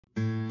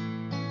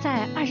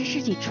在20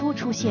世纪初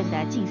出现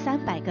的近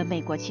300个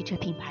美国汽车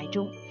品牌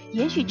中，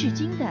延续至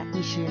今的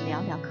已是寥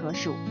寥可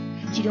数，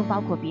其中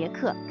包括别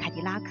克、凯迪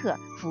拉克、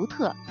福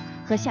特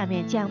和下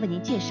面将为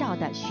您介绍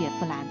的雪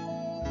佛兰。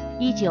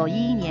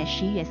1911年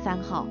11月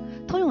3号，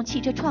通用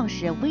汽车创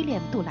始人威廉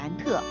·杜兰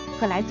特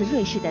和来自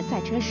瑞士的赛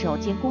车手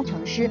兼工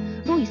程师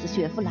路易斯·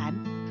雪佛兰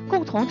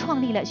共同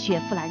创立了雪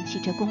佛兰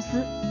汽车公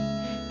司。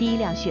第一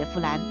辆雪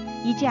佛兰，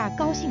一架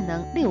高性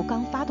能6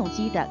缸发动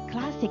机的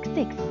Classic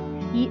 6，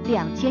以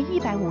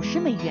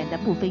$2150的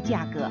不菲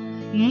价格，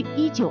于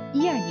1912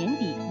年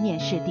底面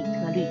世底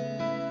特律。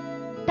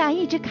但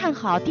一直看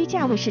好低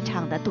价位市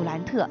场的杜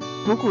兰特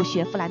不顾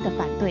雪佛兰的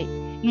反对，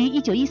于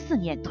1914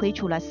年推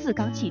出了4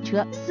缸汽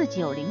车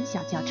490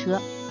小轿车，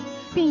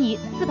并以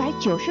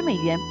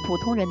$490普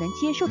通人能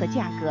接受的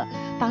价格，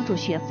帮助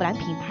雪佛兰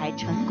品牌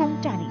成功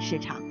占领市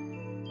场。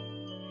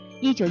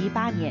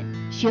1918年，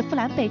雪佛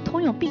兰被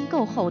通用并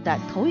购后的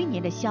头一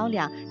年的销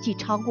量即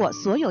超过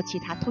所有其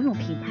他通用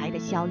品牌的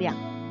销量。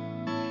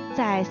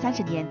在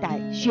30年代，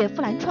雪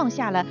佛兰创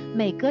下了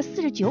每隔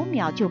49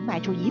秒就卖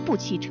出1部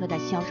汽车的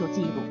销售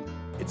记录。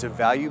It's a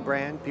value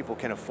brand. People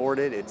can afford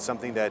it. It's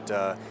something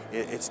that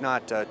it's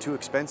not too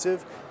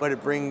expensive, but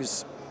it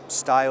brings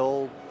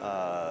style,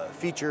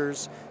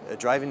 features, a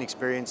driving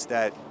experience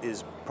that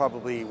is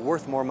probably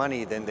worth more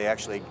money than they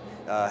actually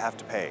have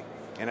to pay.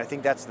 And I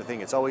think that's the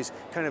thing. It's always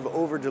kind of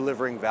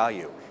over-delivering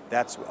value.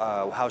 That's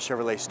how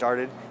Chevrolet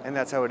started, and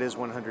that's how it is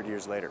 100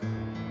 years later.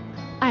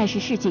 20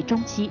世纪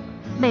中期，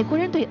美国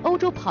人对欧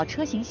洲跑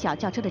车型小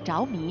轿车的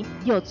着迷，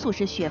又促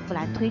使雪佛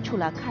兰推出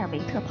了卡尔维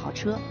特跑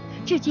车，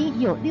至今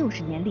已有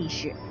60年历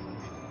史。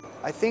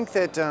I think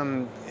that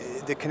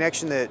the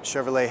connection that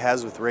Chevrolet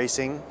has with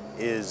racing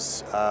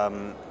is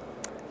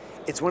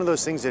it's one of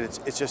those things that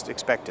it's just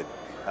expected.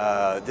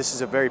 This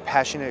is a very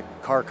passionate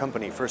car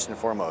company, first and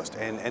foremost,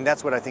 and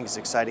that's what I think is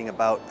exciting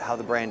about how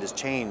the brand has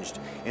changed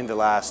in the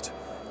last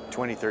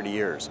 20, 30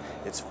 years.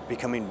 It's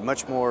becoming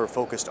much more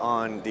focused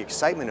on the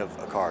excitement of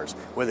cars,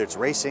 whether it's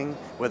racing,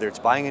 whether it's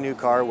buying a new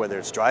car, whether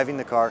it's driving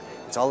the car.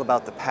 It's all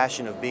about the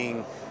passion of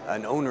being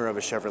an owner of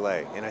a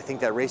Chevrolet, and I think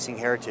that racing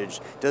heritage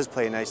does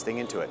play a nice thing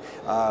into it.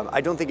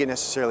 I don't think it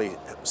necessarily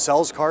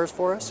sells cars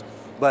for us,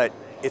 but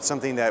it's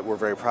something that we're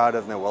very proud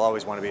of and that we'll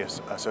always want to be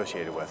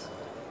associated with.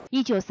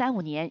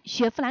 1935年，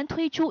雪佛兰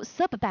推出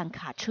Suburban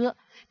卡车，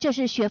这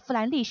是雪佛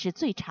兰历史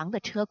最长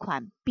的车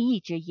款，并一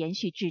直延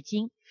续至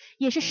今，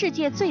也是世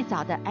界最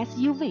早的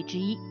SUV 之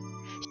一。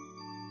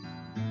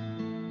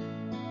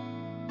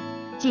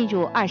进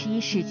入21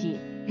世纪，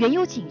原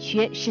油紧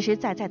缺实实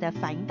在在地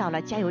反映到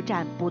了加油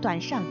站不断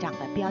上涨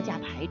的标价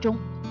牌中。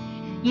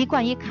一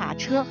贯以卡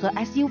车和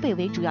SUV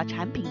为主要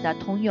产品的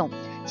通用，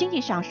经济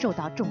上受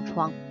到重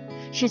创，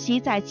使其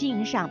在经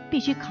营上必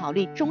须考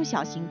虑中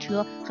小型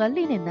车和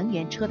另类能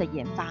源车的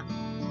研发。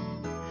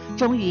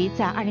终于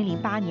在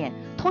2008年，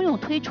通用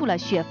推出了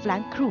雪佛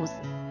兰 Cruise，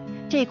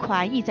 这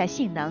款意在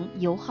性能、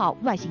油耗、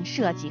外形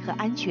设计和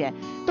安全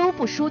都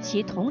不输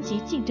其同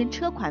级竞争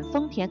车款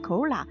丰田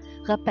Corolla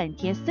和本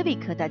田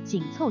Civic 的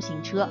紧凑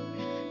型车，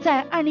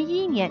在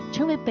2011年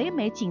成为北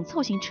美紧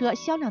凑型车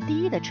销量第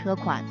一的车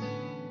款。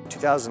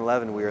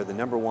2011, we are the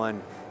 #1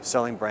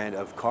 selling brand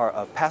of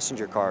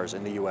passenger cars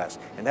in the U.S.,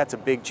 and that's a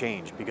big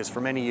change because for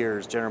many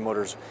years, General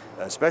Motors,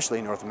 especially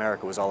in North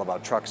America, was all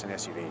about trucks and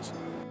SUVs.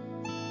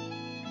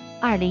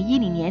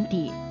 2010年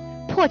底，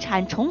破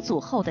产重组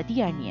后的第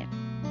2年，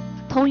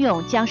通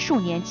用将数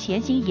年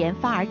潜心研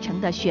发而成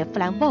的雪佛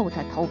兰 Volt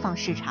投放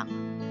市场。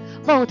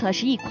Volt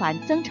是一款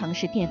增程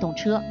式电动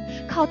车，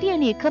靠电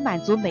力可满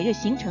足每日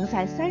行程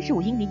在35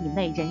英里以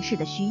内人士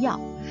的需要，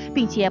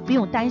并且不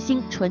用担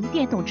心纯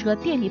电动车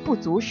电力不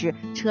足时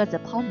车子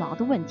抛锚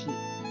的问题。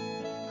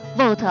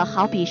Volt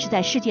好比是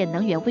在世界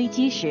能源危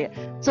机时，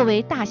作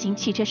为大型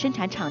汽车生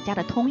产厂家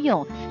的通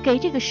用，给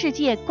这个世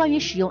界关于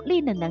使用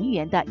另类能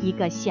源的一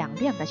个响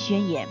亮的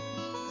宣言。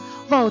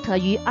Volt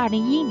于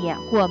2011年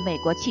获美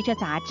国汽车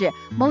杂志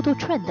Motor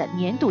Trend 的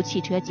年度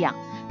汽车奖，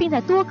并在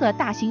多个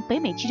大型北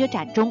美汽车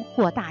展中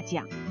获大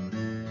奖。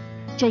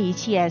这一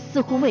切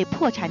似乎为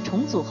破产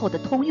重组后的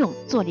通用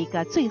做了一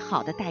个最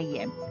好的代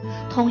言。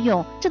通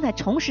用正在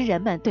重拾人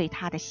们对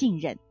它的信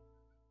任。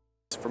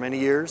For many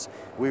years,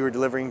 we were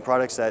delivering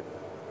products that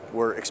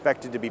were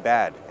expected to be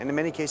bad, and in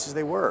many cases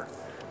they were.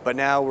 But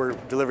now we're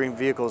delivering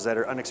vehicles that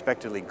are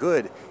unexpectedly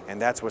good, and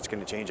that's what's going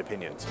to change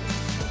opinions.